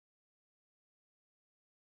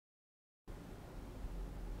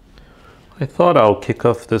I thought I'll kick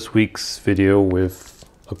off this week's video with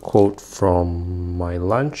a quote from my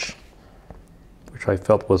lunch, which I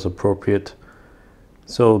felt was appropriate.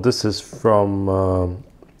 So this is from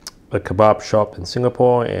a kebab shop in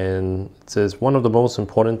Singapore, and it says, "One of the most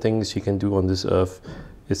important things you can do on this earth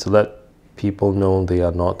is to let people know they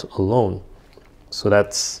are not alone." So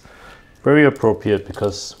that's very appropriate,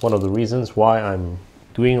 because one of the reasons why I'm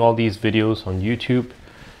doing all these videos on YouTube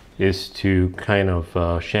is to kind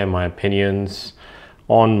of share my opinions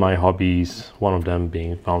on my hobbies, one of them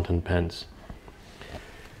being fountain pens.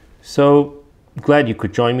 So glad you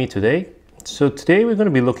could join me today. So today we're going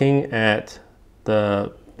to be looking at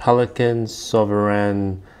the Pelikan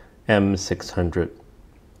Souverän M600.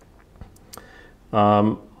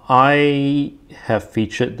 I have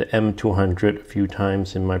featured the M200 a few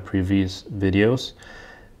times in my previous videos,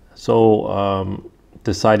 so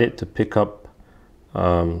decided to pick up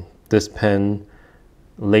this pen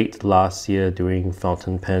late last year during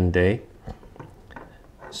Fountain Pen Day.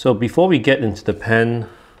 So before we get into the pen,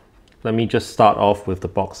 let me just start off with the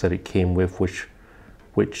box that it came with,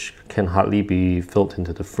 which can hardly be filled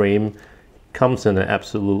into the frame. It comes in an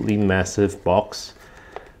absolutely massive box.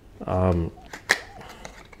 I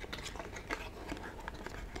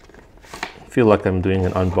feel like I'm doing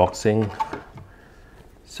an unboxing.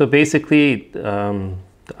 So basically, the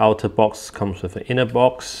outer box comes with an inner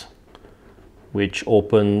box, which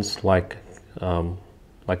opens like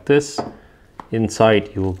this.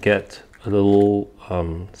 Inside you will get a little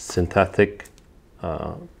synthetic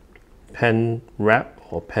pen wrap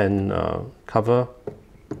or pen cover.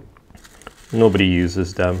 Nobody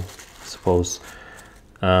uses them, I suppose.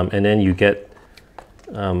 And then you get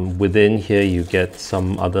within here you get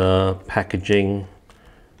some other packaging,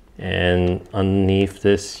 and underneath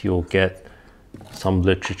this you'll get some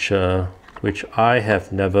literature, which I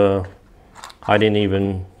didn't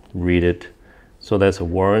even read it. So there's a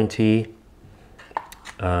warranty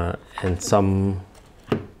and some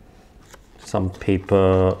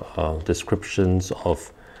paper descriptions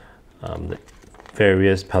of the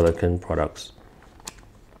various Pelikan products.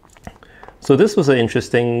 So this was an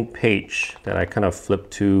interesting page that I kind of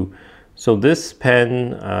flipped to. So this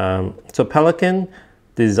pen, so Pelikan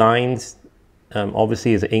designs,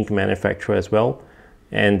 obviously is an ink manufacturer as well,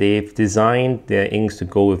 and they've designed their inks to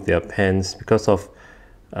go with their pens because of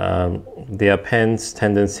their pens'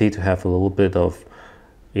 tendency to have a little bit of,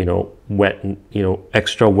 wet,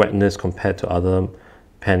 extra wetness compared to other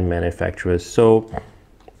pen manufacturers. So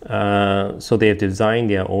they've designed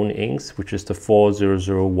their own inks, which is the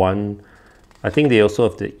 4001. I think they also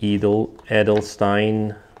have the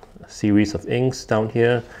Edelstein series of inks down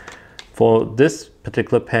here. For this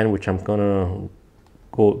particular pen, which I'm gonna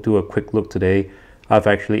go do a quick look today, I've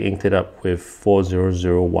actually inked it up with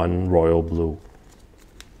 4001 Royal Blue.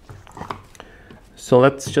 So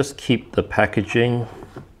let's just keep the packaging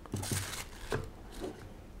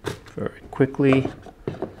very quickly.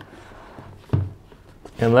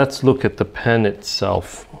 And let's look at the pen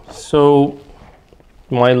itself. So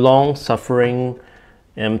my long-suffering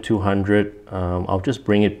M200, I'll just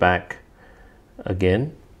bring it back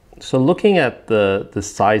again. So looking at the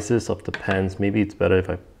sizes of the pens, maybe it's better if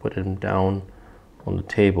I put them down on the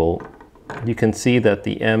table. You can see that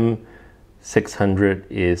the M600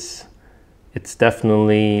 it's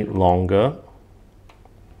definitely longer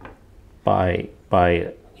by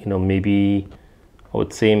maybe, I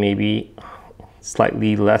would say maybe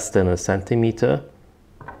slightly less than a centimeter.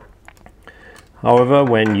 However,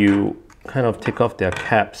 when you kind of take off their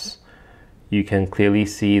caps, you can clearly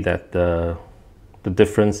see that the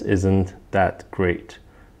difference isn't that great.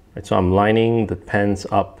 Right? So I'm lining the pens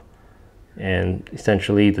up, and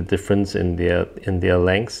essentially the difference in their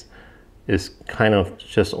lengths is kind of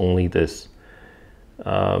just only this.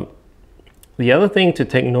 The other thing to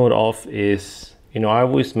take note of is, I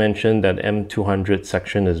always mention that M200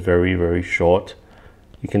 section is very, very short.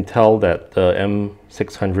 You can tell that the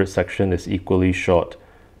M600 section is equally short.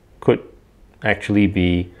 Could actually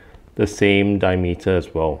be the same diameter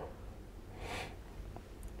as well.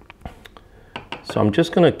 So I'm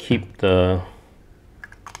just going to keep the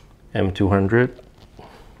M200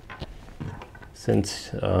 since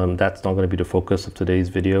that's not going to be the focus of today's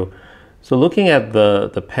video. So looking at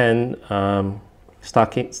the pen,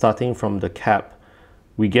 starting from the cap,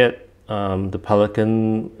 we get the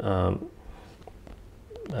Pelikan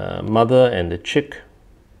mother and the chick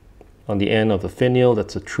on the end of the finial.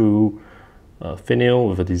 That's a true finial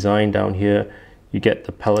with a design down here. You get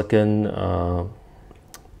the Pelikan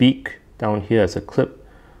beak down here as a clip,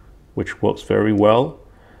 which works very well.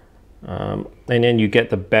 And then you get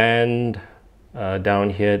the band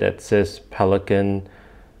down here that says Pelikan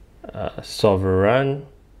Souverän,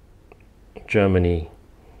 Germany.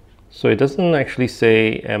 So it doesn't actually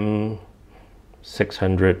say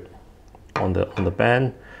M600 on the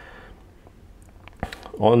band.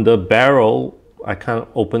 On the barrel, I can't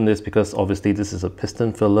open this because obviously this is a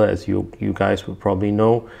piston filler, as you guys would probably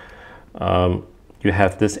know. You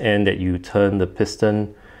have this end that you turn the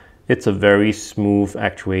piston. It's a very smooth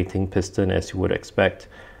actuating piston, as you would expect.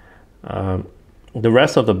 The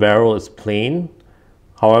rest of the barrel is plain.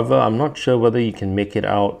 However, I'm not sure whether you can make it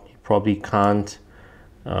out. You probably can't.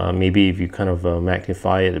 Maybe if you kind of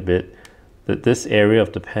magnify it a bit. That this area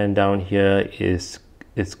of the pan down here is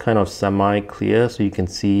kind of semi-clear, so you can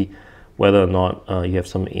see whether or not you have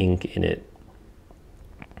some ink in it.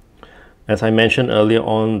 As I mentioned earlier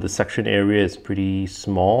on, the section area is pretty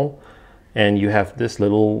small, and you have this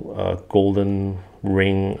little golden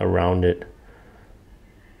ring around it.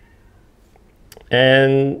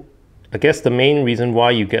 And I guess the main reason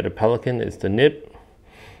why you get a Pelikan is the nib.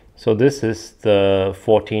 So this is the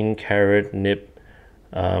 14 karat nib.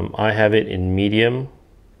 I have it in medium,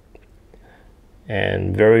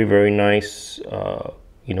 and very, very nice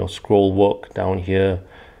you know, scroll work down here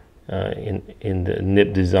in the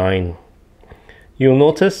nib design. You'll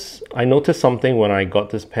notice, I noticed something when I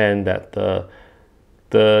got this pen, that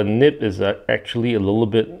the nib is actually a little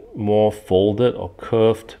bit more folded or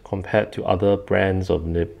curved compared to other brands of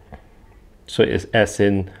nib. So it's as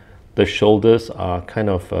in the shoulders are kind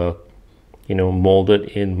of you know, molded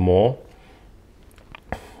in more.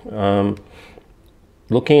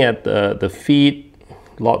 Looking at the feet,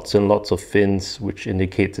 lots and lots of fins, which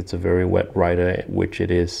indicates it's a very wet rider, which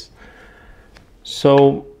it is.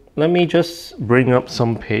 So let me just bring up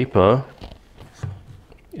some paper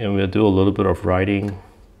and we'll do a little bit of writing.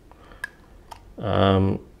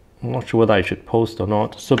 I'm not sure whether I should post or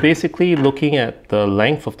not. So basically, looking at the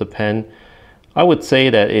length of the pen, I would say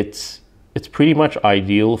that it's pretty much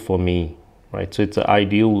ideal for me, right? So it's an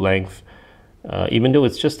ideal length. Even though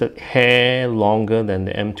it's just a hair longer than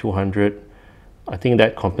the M200, I think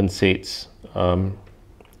that compensates,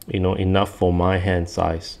 you know, enough for my hand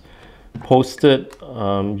size. Posted,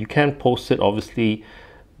 you can post it. Obviously,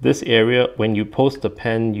 this area, when you post the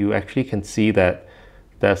pen, you actually can see that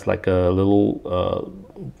there's like a little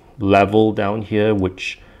level down here,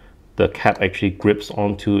 which the cap actually grips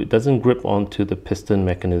onto. It doesn't grip onto the piston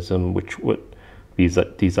mechanism, which would be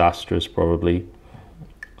disastrous probably.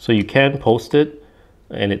 So you can post it,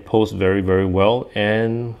 and it posts very, very well,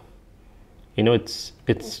 and you know, it's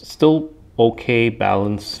still okay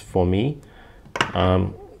balance for me.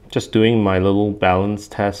 Just doing my little balance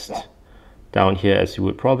test down here, as you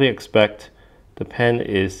would probably expect, the pen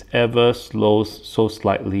is ever so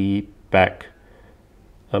slightly back,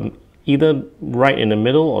 either right in the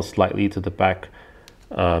middle or slightly to the back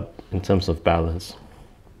in terms of balance.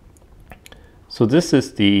 So this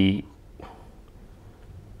is the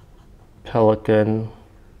Pelikan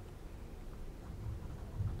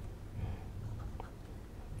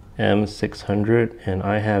M600, and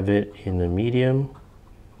I have it in the medium,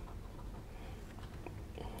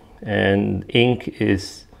 and ink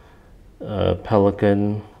is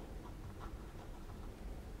Pelikan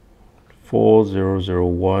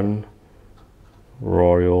 4001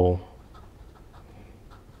 Royal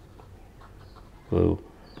Blue.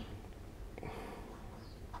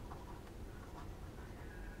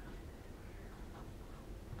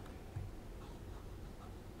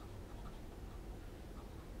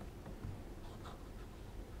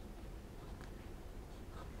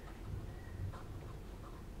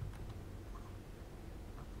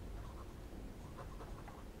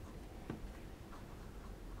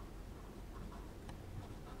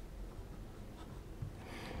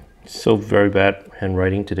 So very bad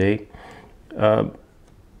handwriting today.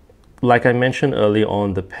 Like I mentioned earlier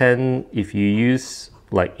on, the pen, if you use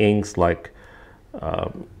like inks like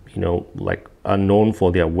you know, like are known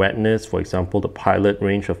for their wetness, for example the Pilot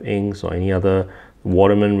range of inks or any other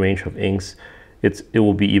Waterman range of inks, it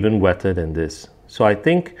will be even wetter than this. So I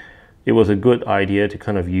think it was a good idea to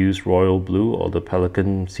kind of use Royal Blue or the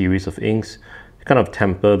Pelikan series of inks to kind of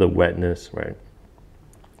temper the wetness, right?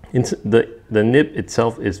 The nib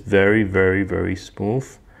itself is very, very, very smooth,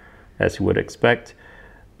 as you would expect.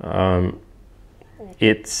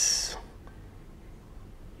 It's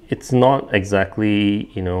not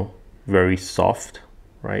exactly, you know, very soft,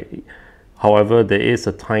 right? However, there is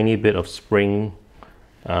a tiny bit of spring,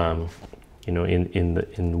 you know, in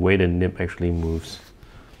the way the nib actually moves.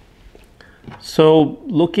 So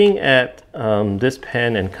looking at this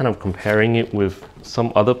pen and kind of comparing it with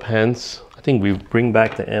some other pens, I think we bring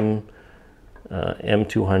back the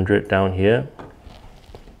M200 down here.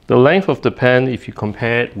 The length of the pen, if you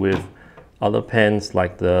compare it with other pens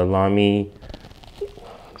like the Lamy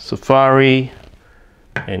Safari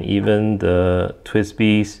and even the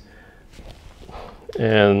Twisbys,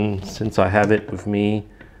 and since I have it with me,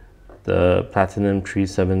 the Platinum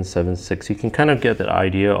 3776, you can kind of get that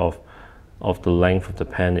idea of the length of the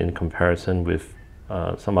pen in comparison with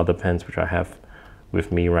some other pens which I have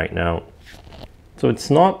with me right now. So it's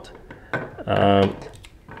not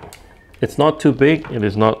too big, it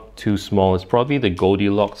is not too small. It's probably the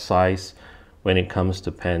Goldilocks size when it comes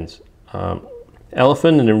to pens.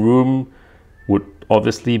 Elephant in the room would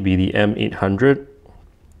obviously be the M800.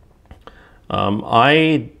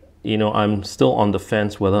 I'm still on the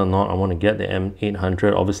fence whether or not I want to get the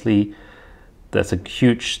M800. Obviously, that's a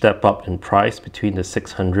huge step up in price between the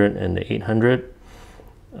 600 and the 800.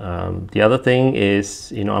 The other thing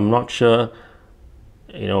is, I'm not sure,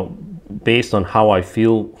 based on how I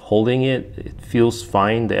feel holding it, it feels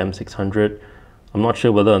fine, the M600. I'm not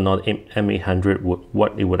sure whether or not M800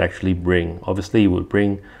 what it would actually bring. Obviously, it would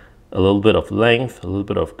bring a little bit of length, a little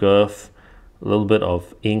bit of girth, a little bit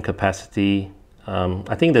of ink capacity.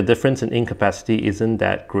 I think the difference in ink capacity isn't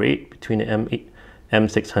that great between the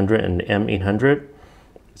M600 and the M800.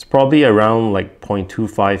 It's probably around like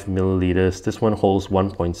 0.25 milliliters. This one holds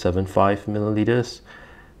 1.75 milliliters,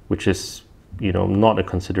 which is, not a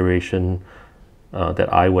consideration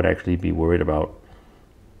that I would actually be worried about.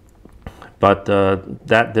 But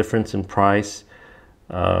that difference in price,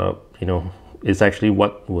 is actually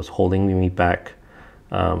what was holding me back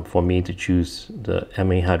for me to choose the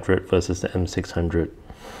M800 versus the M600.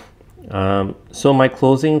 So my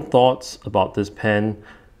closing thoughts about this pen: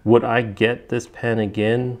 would I get this pen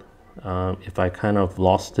again if I kind of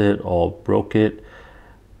lost it or broke it?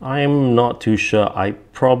 I'm not too sure. I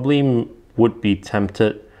probably would be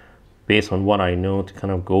tempted, based on what I know, to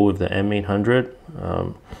kind of go with the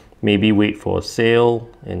M800. Maybe wait for a sale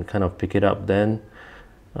and kind of pick it up then.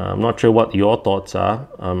 I'm not sure what your thoughts are.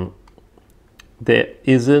 There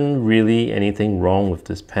isn't really anything wrong with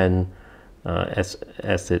this pen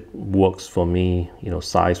as it works for me,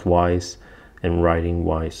 size wise and writing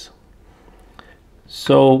wise.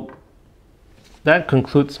 So that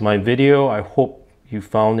concludes my video. I hope you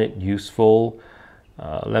found it useful.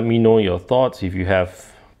 Let me know your thoughts. If you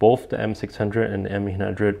have both the M600 and the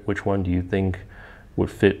M800, which one do you think would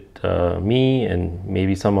fit me and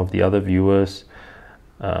maybe some of the other viewers?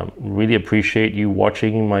 Really appreciate you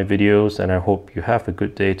watching my videos, and I hope you have a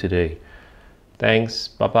good day today. Thanks.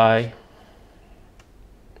 Bye bye.